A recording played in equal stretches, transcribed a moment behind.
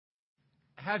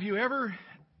Have you ever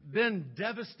been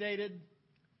devastated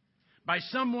by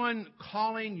someone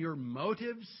calling your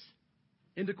motives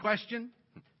into question?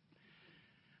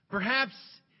 Perhaps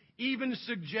even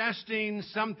suggesting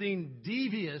something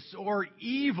devious or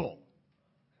evil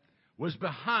was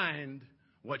behind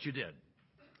what you did.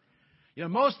 You know,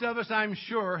 most of us, I'm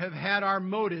sure, have had our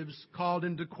motives called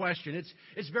into question.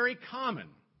 It's very common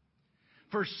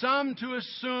for some to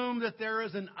assume that there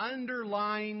is an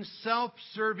underlying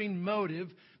self-serving motive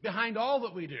behind all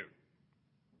that we do.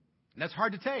 And that's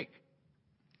hard to take.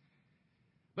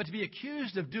 But to be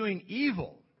accused of doing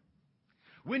evil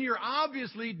when you're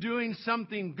obviously doing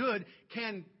something good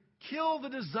can kill the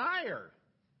desire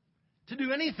to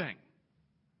do anything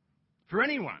for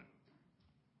anyone.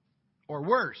 Or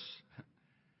worse,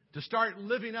 to start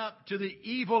living up to the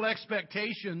evil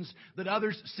expectations that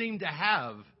others seem to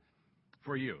have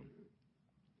for you.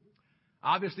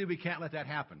 Obviously, we can't let that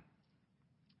happen.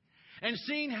 And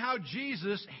seeing how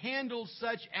Jesus handled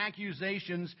such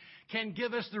accusations can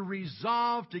give us the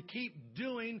resolve to keep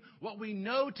doing what we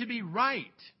know to be right,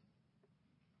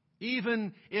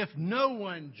 even if no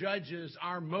one judges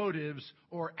our motives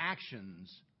or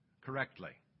actions correctly.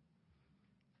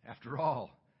 After all,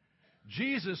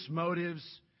 Jesus' motives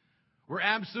were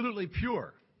absolutely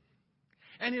pure,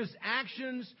 and his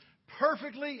actions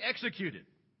perfectly executed.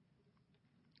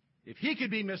 If he could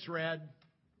be misread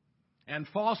and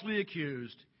falsely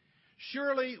accused,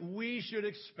 surely we should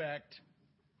expect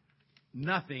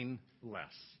nothing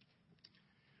less.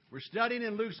 We're studying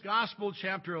in Luke's Gospel,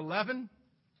 chapter 11,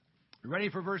 ready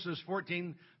for verses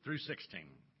 14 through 16.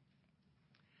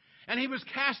 And he was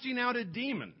casting out a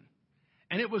demon,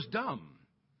 and it was dumb.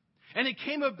 And it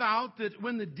came about that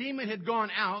when the demon had gone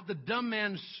out, the dumb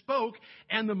man spoke,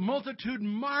 and the multitude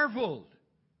marveled.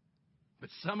 But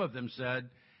some of them said,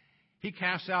 he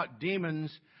casts out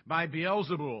demons by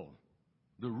Beelzebul,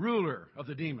 the ruler of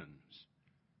the demons.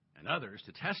 And others,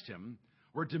 to test him,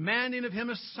 were demanding of him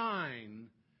a sign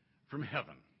from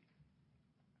heaven.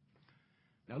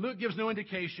 Now, Luke gives no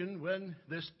indication when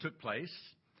this took place.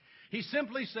 He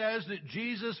simply says that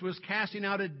Jesus was casting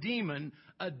out a demon,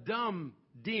 a dumb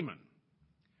demon.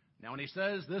 Now, when he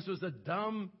says this was a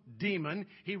dumb demon,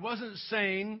 he wasn't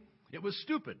saying it was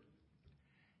stupid.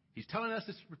 He's telling us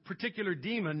this particular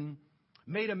demon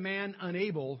made a man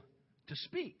unable to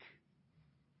speak.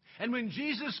 And when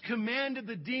Jesus commanded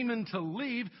the demon to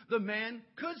leave, the man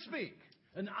could speak.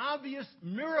 An obvious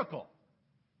miracle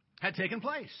had taken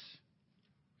place.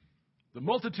 The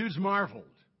multitudes marveled.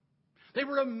 They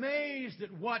were amazed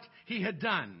at what he had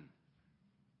done.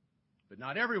 But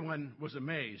not everyone was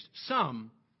amazed.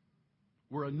 Some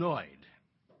were annoyed.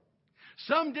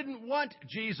 Some didn't want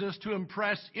Jesus to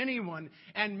impress anyone,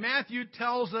 and Matthew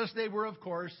tells us they were, of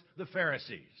course, the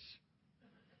Pharisees.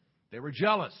 They were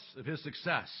jealous of his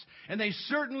success, and they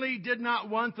certainly did not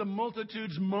want the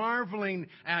multitudes marveling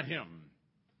at him.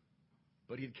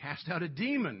 But he had cast out a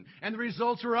demon, and the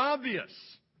results were obvious.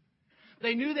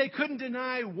 They knew they couldn't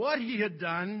deny what he had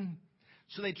done,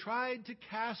 so they tried to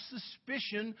cast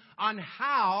suspicion on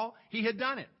how he had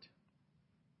done it.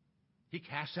 He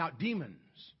cast out demons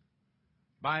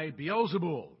by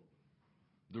Beelzebul,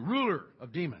 the ruler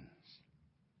of demons.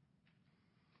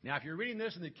 Now, if you're reading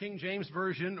this in the King James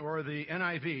Version or the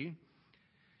NIV,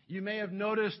 you may have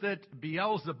noticed that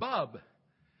Beelzebub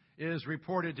is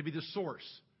reported to be the source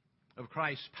of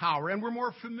Christ's power. And we're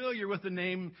more familiar with the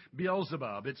name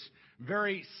Beelzebub. It's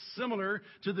very similar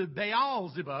to the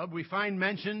Baal-zebub we find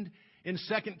mentioned in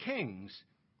 2 Kings.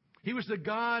 He was the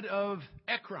god of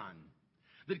Ekron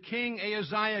that King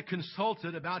Ahaziah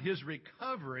consulted about his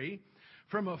recovery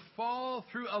from a fall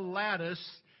through a lattice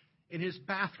in his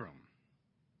bathroom.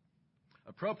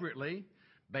 Appropriately,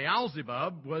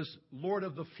 Baal-zebub was Lord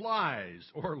of the Flies,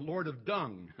 or Lord of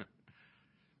Dung.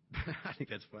 I think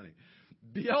that's funny.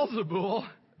 Beelzebul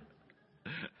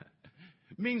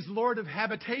means Lord of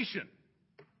Habitation,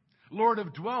 Lord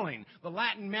of Dwelling. The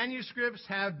Latin manuscripts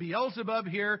have Beelzebub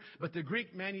here, but the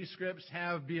Greek manuscripts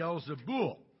have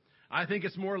Beelzebul. I think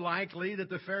it's more likely that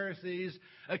the Pharisees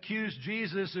accused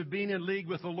Jesus of being in league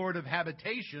with the Lord of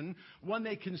Habitation, one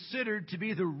they considered to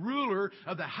be the ruler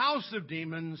of the house of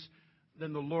demons,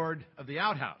 than the Lord of the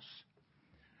outhouse.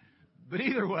 But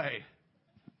either way,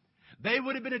 they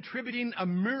would have been attributing a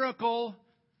miracle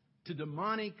to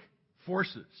demonic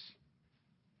forces.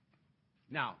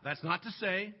 Now, that's not to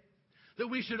say that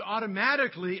we should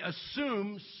automatically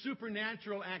assume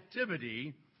supernatural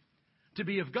activity to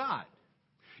be of God.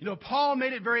 You know, Paul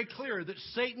made it very clear that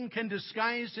Satan can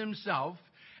disguise himself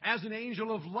as an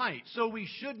angel of light. So we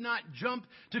should not jump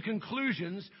to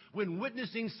conclusions when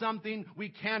witnessing something we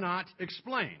cannot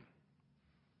explain.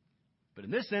 But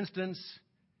in this instance,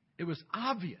 it was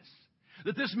obvious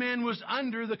that this man was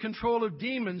under the control of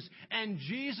demons, and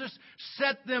Jesus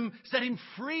set him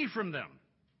free from them.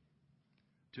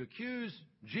 To accuse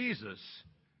Jesus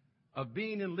of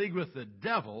being in league with the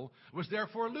devil was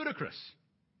therefore ludicrous.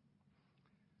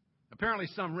 Apparently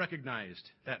some recognized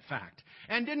that fact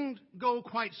and didn't go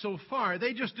quite so far.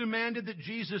 They just demanded that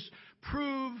Jesus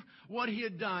prove what he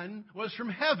had done was from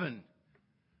heaven.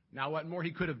 Now, what more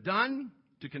he could have done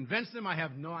to convince them, I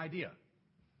have no idea.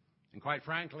 And quite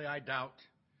frankly, I doubt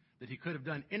that he could have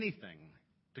done anything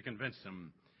to convince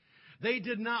them. They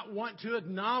did not want to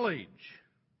acknowledge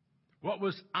what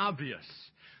was obvious.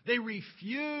 They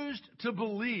refused to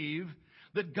believe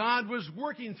that God was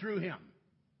working through him.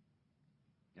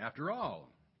 After all,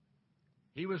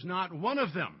 he was not one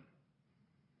of them.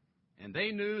 And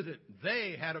they knew that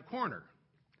they had a corner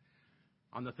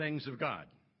on the things of God.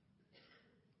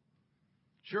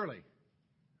 Surely,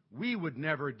 we would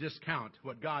never discount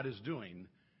what God is doing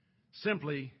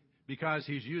simply because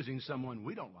he's using someone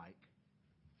we don't like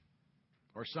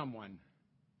or someone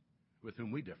with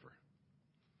whom we differ.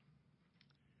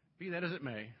 Be that as it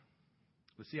may,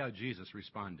 let's see how Jesus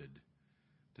responded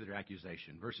to their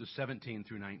accusation. Verses 17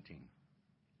 through 19.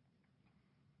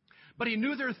 But he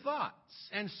knew their thoughts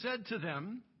and said to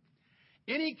them,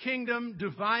 any kingdom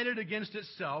divided against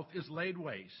itself is laid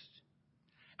waste,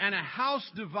 and a house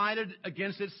divided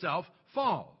against itself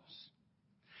falls.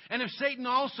 And if Satan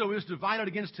also is divided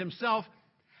against himself,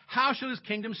 how shall his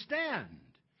kingdom stand?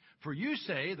 For you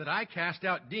say that I cast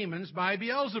out demons by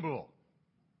Beelzebul.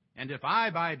 And if I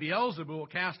by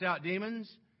Beelzebul cast out demons,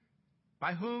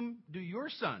 by whom do your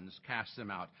sons cast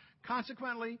them out?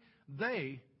 Consequently,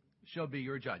 they shall be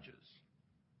your judges.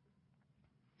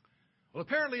 Well,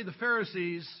 apparently the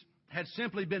Pharisees had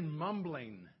simply been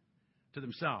mumbling to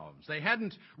themselves. They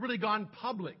hadn't really gone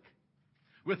public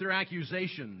with their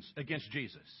accusations against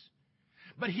Jesus.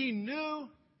 But he knew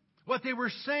what they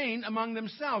were saying among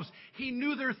themselves. He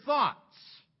knew their thoughts.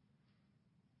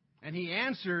 And he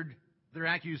answered their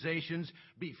accusations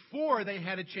before they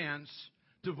had a chance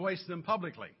to voice them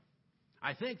publicly.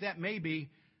 I think that may be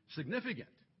significant.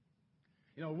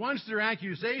 Once their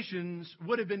accusations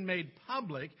would have been made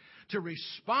public, to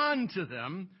respond to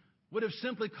them would have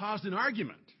simply caused an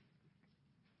argument.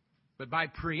 But by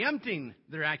preempting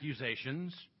their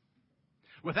accusations,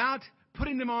 without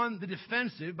putting them on the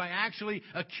defensive, by actually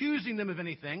accusing them of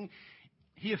anything,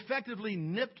 he effectively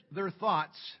nipped their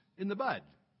thoughts in the bud.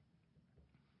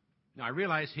 Now, I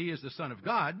realize he is the Son of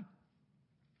God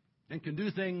and can do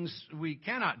things we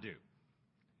cannot do.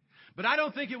 But I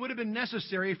don't think it would have been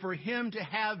necessary for him to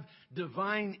have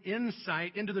divine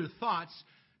insight into their thoughts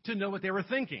to know what they were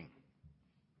thinking.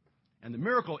 And the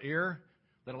miracle ear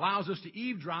that allows us to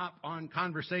eavesdrop on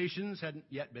conversations hadn't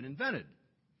yet been invented.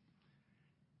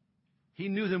 He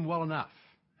knew them well enough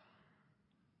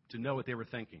to know what they were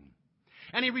thinking.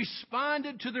 And he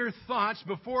responded to their thoughts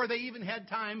before they even had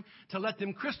time to let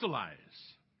them crystallize.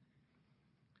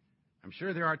 I'm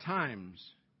sure there are times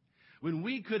when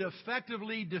we could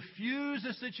effectively diffuse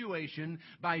a situation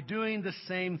by doing the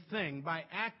same thing, by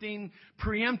acting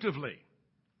preemptively,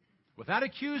 without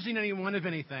accusing anyone of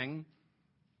anything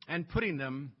and putting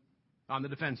them on the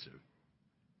defensive.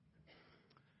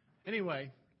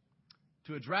 Anyway,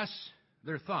 to address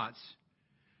their thoughts,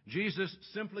 Jesus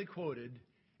simply quoted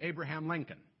Abraham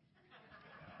Lincoln.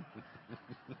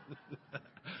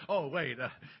 Oh, wait.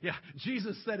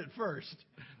 Jesus said it first.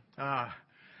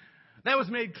 That was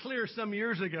made clear some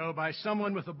years ago by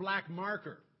someone with a black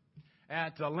marker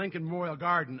at Lincoln Memorial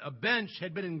Garden. A bench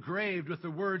had been engraved with the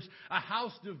words, "A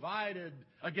house divided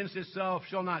against itself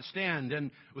shall not stand," and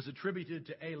was attributed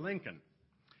to A. Lincoln.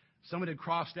 Someone had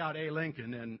crossed out A.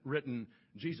 Lincoln and written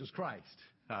Jesus Christ.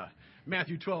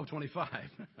 Matthew 12:25.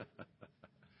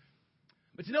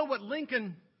 But you know what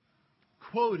Lincoln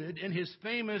quoted in his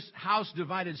famous House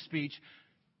Divided speech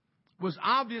was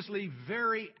obviously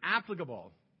very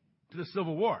applicable to the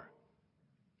Civil War.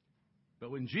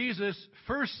 But when Jesus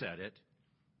first said it,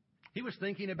 he was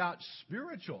thinking about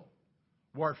spiritual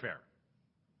warfare.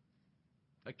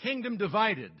 A kingdom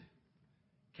divided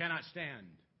cannot stand.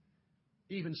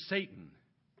 Even Satan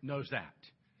knows that.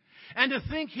 And to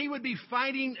think he would be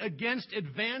fighting against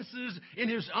advances in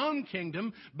his own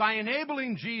kingdom by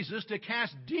enabling Jesus to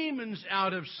cast demons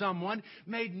out of someone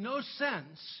made no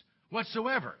sense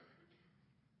whatsoever.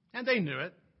 And they knew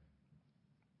it.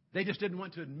 They just didn't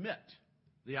want to admit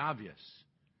the obvious.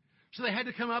 So they had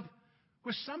to come up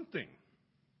with something.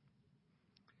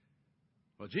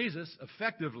 Well, Jesus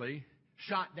effectively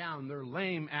shot down their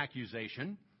lame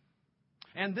accusation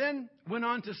and then went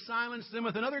on to silence them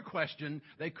with another question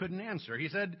they couldn't answer. He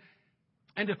said,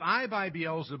 And if I by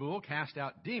Beelzebul cast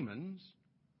out demons,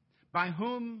 by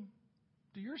whom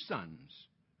do your sons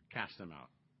cast them out?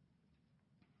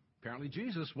 Apparently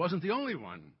Jesus wasn't the only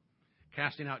one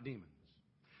casting out demons.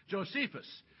 Josephus,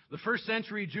 the first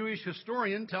century Jewish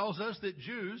historian, tells us that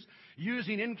Jews,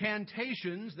 using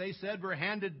incantations they said were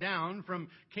handed down from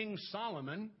King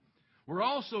Solomon, were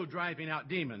also driving out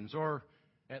demons, or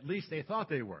at least they thought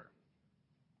they were.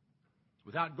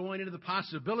 Without going into the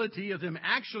possibility of them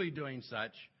actually doing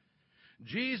such,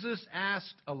 Jesus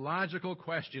asked a logical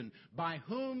question: by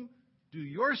whom do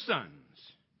your sons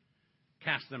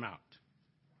cast them out?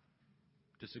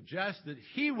 To suggest that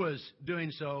he was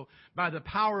doing so by the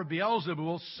power of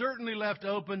Beelzebul certainly left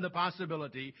open the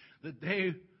possibility that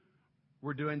they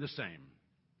were doing the same.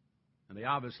 And they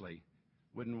obviously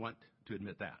wouldn't want to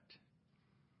admit that.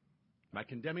 By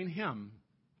condemning him,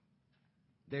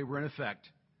 they were in effect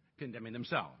condemning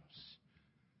themselves.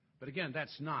 But again,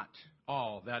 that's not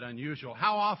all that unusual.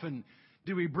 How often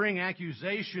do we bring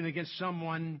accusation against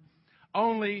someone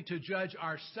only to judge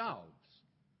ourselves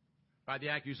by the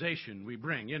accusation we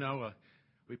bring?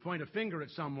 We point a finger at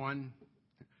someone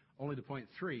only to point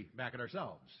 3 back at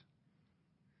ourselves.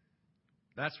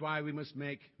 That's why we must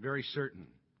make very certain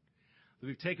that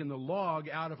we've taken the log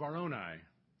out of our own eye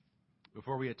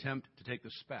before we attempt to take the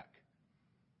speck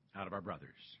out of our brother's.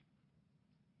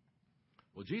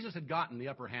 Well, Jesus had gotten the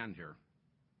upper hand here,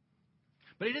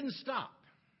 but he didn't stop.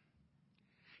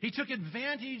 He took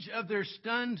advantage of their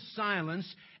stunned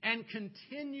silence and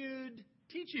continued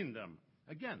teaching them.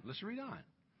 Again, let's read on.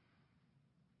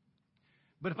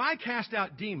 But if I cast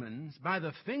out demons by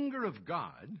the finger of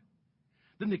God,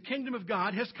 then the kingdom of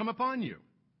God has come upon you.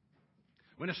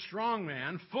 When a strong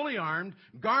man, fully armed,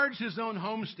 guards his own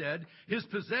homestead, his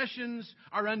possessions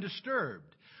are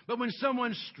undisturbed. But when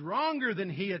someone stronger than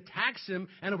he attacks him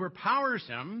and overpowers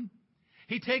him,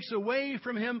 he takes away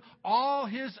from him all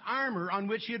his armor on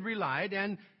which he had relied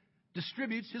and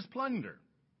distributes his plunder.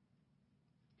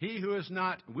 He who is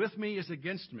not with me is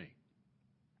against me,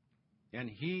 and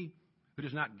he who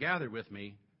does not gather with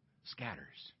me scatters.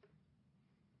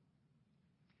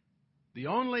 The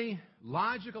only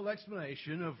logical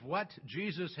explanation of what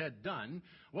Jesus had done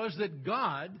was that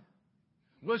God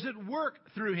was at work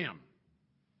through him.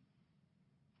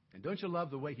 And don't you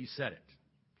love the way he said it?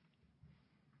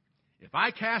 If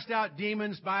I cast out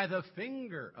demons by the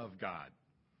finger of God,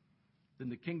 then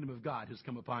the kingdom of God has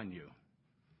come upon you.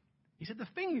 He said the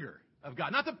finger of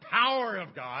God, not the power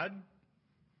of God.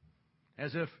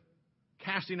 As if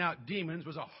casting out demons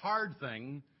was a hard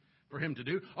thing for him to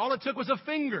do. All it took was a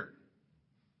finger.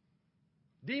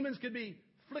 Demons could be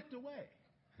flicked away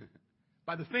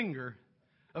by the finger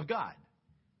of God.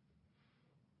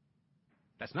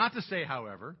 That's not to say,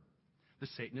 however, that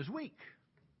Satan is weak.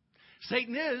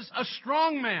 Satan is a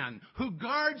strong man who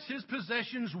guards his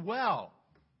possessions well.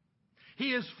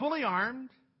 He is fully armed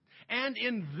and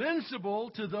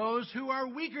invincible to those who are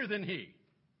weaker than he.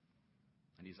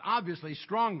 And he's obviously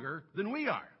stronger than we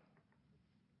are.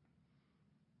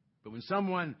 But when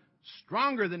someone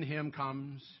stronger than him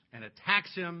comes and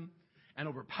attacks him and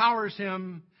overpowers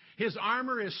him, his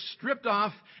armor is stripped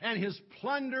off and his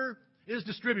plunder is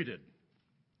distributed.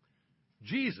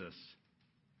 Jesus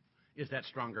is that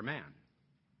stronger man.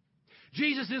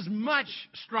 Jesus is much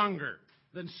stronger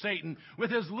than Satan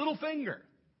with his little finger.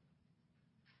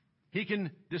 He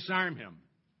can disarm him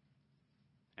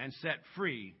and set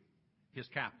free his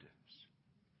captives.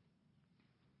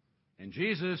 And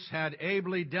Jesus had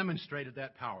ably demonstrated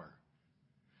that power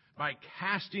by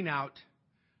casting out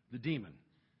the demon.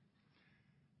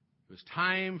 It was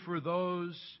time for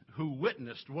those who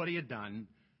witnessed what he had done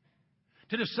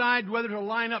to decide whether to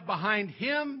line up behind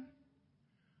him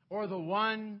or the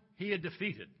one he had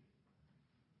defeated.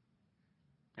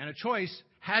 And a choice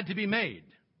had to be made.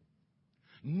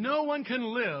 No one can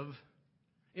live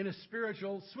in a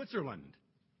spiritual Switzerland.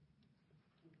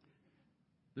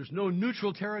 There's no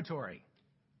neutral territory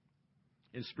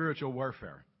in spiritual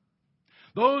warfare.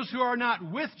 Those who are not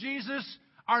with Jesus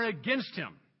are against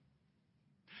him.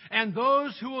 And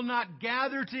those who will not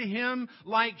gather to him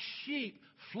like sheep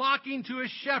flocking to a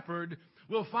shepherd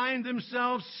will find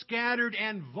themselves scattered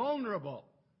and vulnerable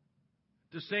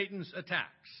to Satan's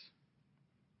attacks.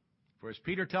 For as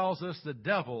Peter tells us, the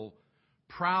devil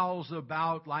prowls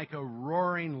about like a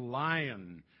roaring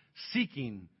lion,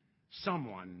 seeking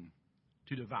someone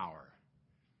to devour.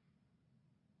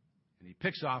 And he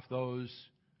picks off those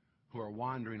who are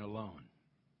wandering alone.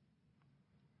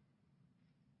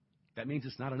 That means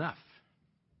it's not enough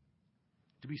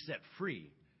to be set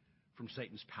free from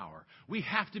Satan's power. We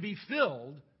have to be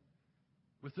filled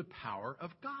with the power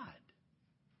of God.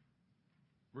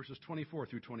 verses 24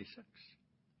 through 26.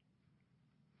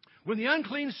 When the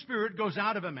unclean spirit goes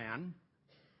out of a man,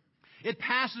 it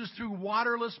passes through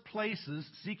waterless places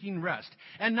seeking rest.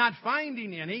 And not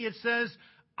finding any, it says,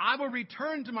 I will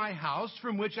return to my house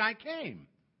from which I came.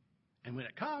 And when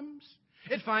it comes,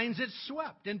 it finds it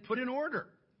swept and put in order.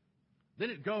 Then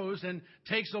it goes and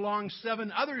takes along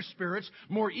 7 other spirits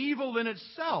more evil than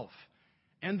itself,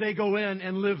 and they go in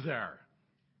and live there.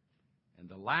 And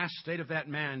the last state of that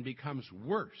man becomes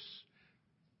worse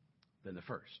than the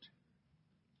first.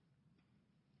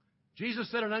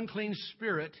 Jesus said an unclean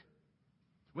spirit,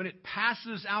 when it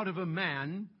passes out of a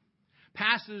man,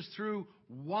 passes through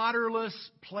waterless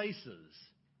places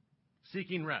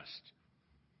seeking rest.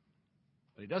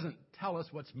 But he doesn't tell us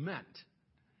what's meant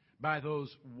by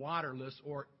those waterless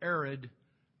or arid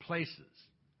places.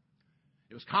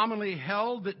 It was commonly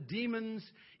held that demons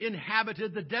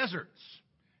inhabited the deserts.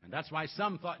 And that's why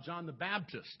some thought John the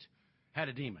Baptist had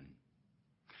a demon.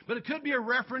 But it could be a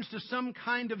reference to some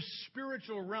kind of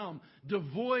spiritual realm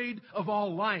devoid of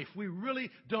all life. We really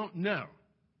don't know.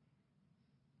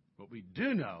 What we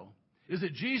do know is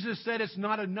that Jesus said it's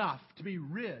not enough to be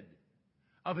rid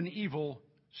of an evil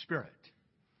spirit.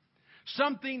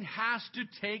 Something has to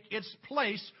take its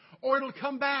place or it'll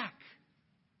come back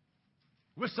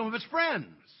with some of its friends.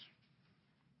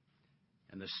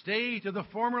 And the state of the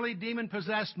formerly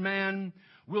demon-possessed man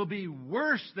will be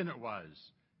worse than it was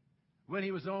when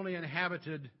he was only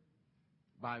inhabited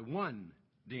by one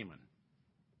demon.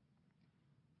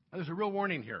 Now, there's a real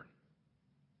warning here.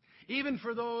 Even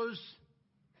for those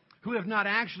who have not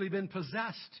actually been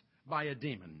possessed by a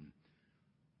demon,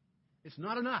 it's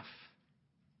not enough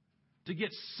to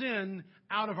get sin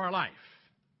out of our life.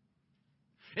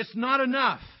 It's not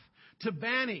enough to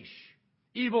banish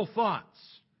evil thoughts,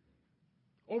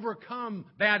 overcome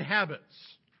bad habits,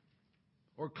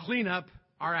 or clean up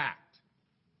our act.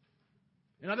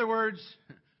 In other words,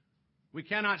 we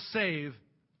cannot save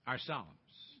ourselves.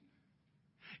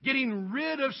 Getting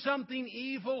rid of something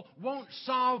evil won't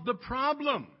solve the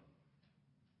problem.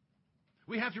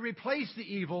 We have to replace the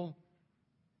evil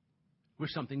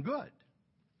with something good.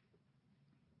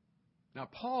 Now,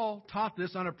 Paul taught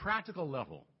this on a practical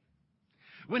level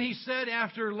when he said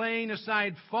after laying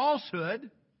aside falsehood,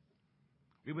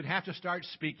 we would have to start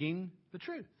speaking the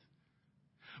truth.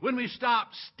 When we stop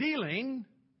stealing,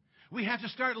 we have to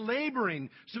start laboring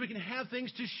so we can have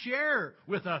things to share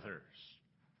with others.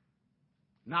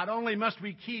 Not only must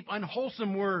we keep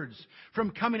unwholesome words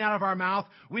from coming out of our mouth,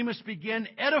 we must begin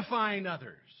edifying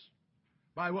others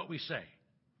by what we say.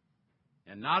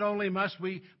 And not only must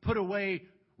we put away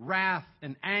wrath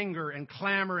and anger and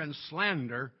clamor and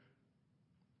slander,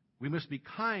 we must be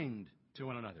kind to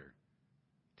one another,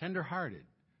 tender-hearted,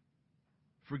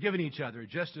 forgiving each other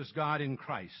just as God in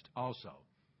Christ also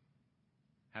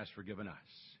has forgiven us.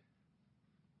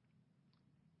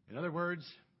 In other words,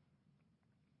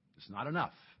 it's not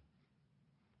enough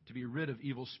to be rid of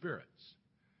evil spirits.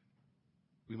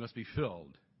 We must be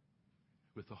filled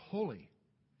with the Holy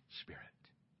Spirit.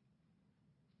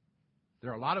 There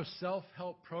are a lot of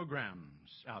self-help programs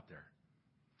out there.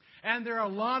 And there are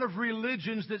a lot of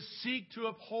religions that seek to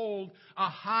uphold a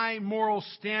high moral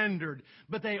standard,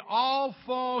 but they all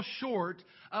fall short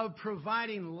of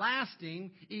providing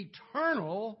lasting,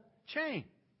 eternal change.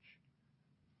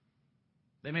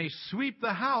 They may sweep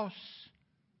the house,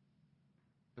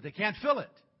 but they can't fill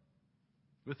it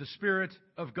with the Spirit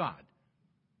of God.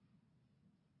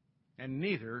 And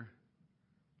neither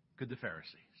could the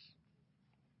Pharisees.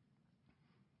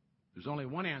 There's only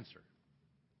one answer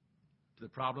to the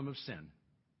problem of sin.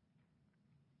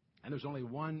 And there's only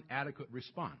one adequate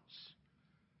response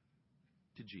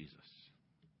to Jesus.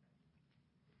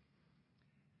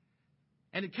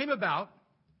 And it came about,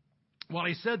 while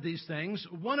he said these things,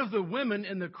 one of the women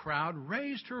in the crowd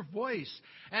raised her voice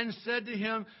and said to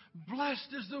him,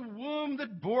 "Blessed is the womb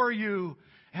that bore you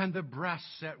and the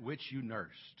breasts at which you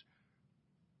nursed."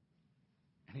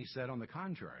 And he said, on the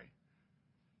contrary,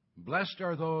 "Blessed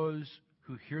are those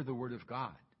who hear the word of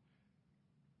God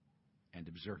and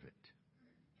observe it."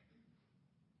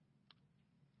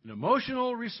 An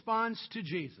emotional response to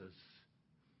Jesus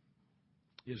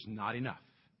is not enough.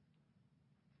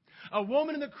 A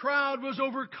woman in the crowd was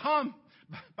overcome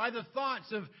by the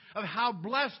thoughts of how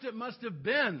blessed it must have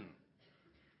been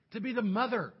to be the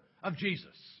mother of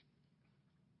Jesus.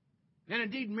 And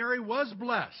indeed, Mary was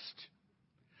blessed.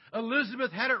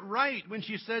 Elizabeth had it right when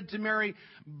she said to Mary,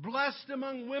 "Blessed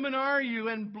among women are you,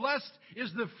 and blessed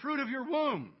is the fruit of your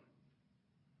womb."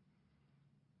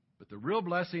 But the real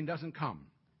blessing doesn't come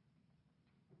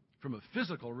from a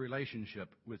physical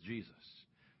relationship with Jesus.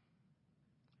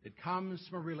 It comes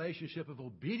from a relationship of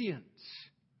obedience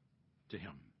to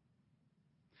Him.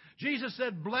 Jesus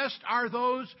said, "Blessed are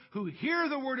those who hear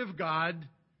the Word of God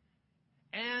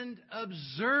and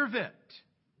observe it."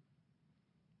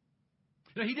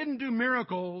 Now, He didn't do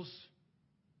miracles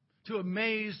to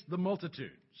amaze the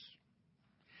multitudes.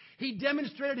 He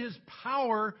demonstrated His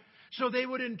power so they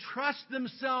would entrust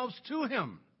themselves to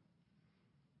Him.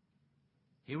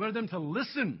 He wanted them to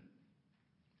listen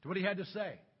to what He had to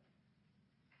say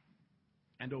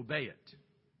and obey it.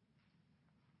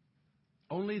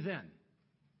 Only then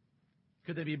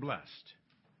could they be blessed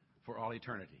for all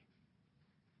eternity.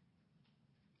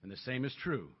 And the same is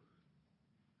true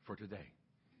for today.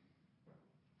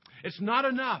 It's not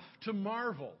enough to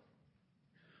marvel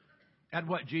at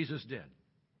what Jesus did.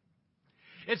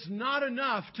 It's not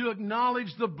enough to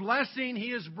acknowledge the blessing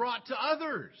He has brought to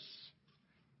others.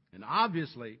 And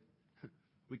obviously,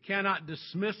 we cannot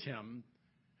dismiss Him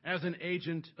as an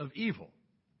agent of evil.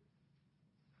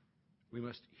 We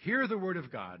must hear the Word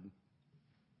of God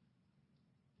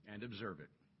and observe it.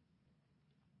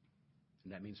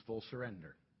 And that means full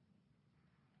surrender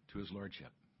to His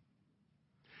Lordship.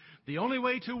 The only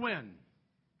way to win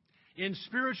in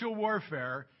spiritual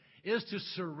warfare is to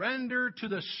surrender to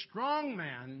the strong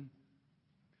man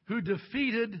who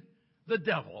defeated the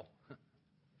devil,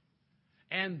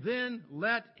 and then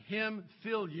let Him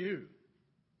fill you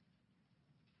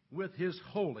with His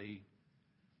Holy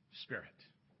Spirit.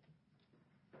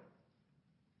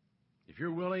 If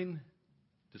you're willing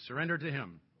to surrender to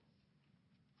Him,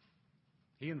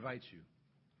 He invites you,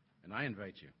 and I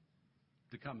invite you,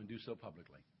 to come and do so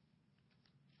publicly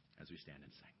as we stand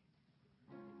and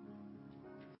sing.